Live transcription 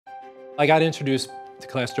I got introduced to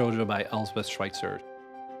ClassDojo by Elizabeth Schweitzer.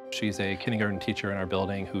 She's a kindergarten teacher in our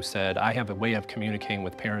building who said, I have a way of communicating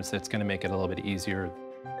with parents that's going to make it a little bit easier.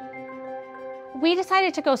 We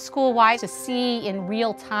decided to go school-wide to see in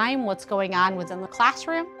real time what's going on within the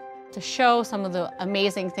classroom, to show some of the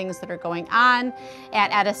amazing things that are going on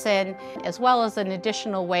at Edison, as well as an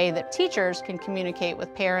additional way that teachers can communicate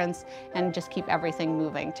with parents and just keep everything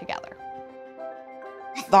moving together.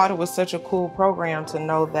 I thought it was such a cool program to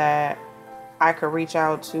know that I could reach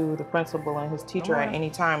out to the principal and his teacher at any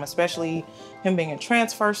time, especially him being a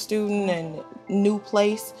transfer student and new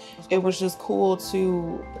place. It was just cool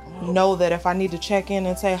to know that if I need to check in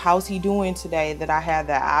and say, how's he doing today, that I had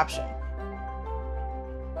that option.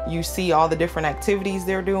 You see all the different activities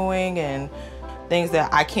they're doing and things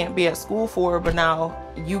that I can't be at school for, but now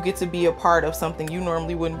you get to be a part of something you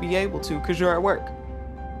normally wouldn't be able to because you're at work.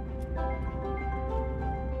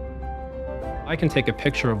 I can take a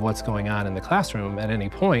picture of what's going on in the classroom at any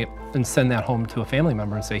point and send that home to a family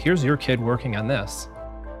member and say, here's your kid working on this.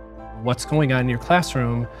 What's going on in your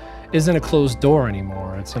classroom isn't a closed door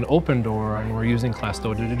anymore. It's an open door, and we're using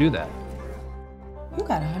ClassDojo to do that. You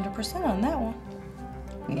got 100% on that one.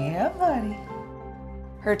 Yeah, buddy.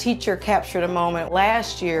 Her teacher captured a moment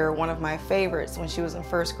last year, one of my favorites, when she was in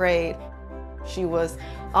first grade. She was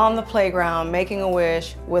on the playground making a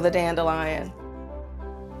wish with a dandelion.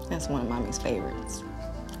 That's one of Mommy's favorites.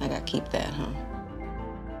 I gotta keep that, huh?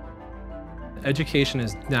 Education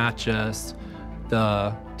is not just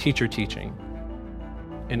the teacher teaching.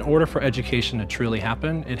 In order for education to truly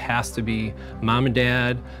happen, it has to be mom and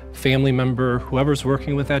dad, family member, whoever's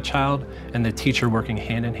working with that child, and the teacher working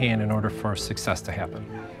hand in hand in order for success to happen.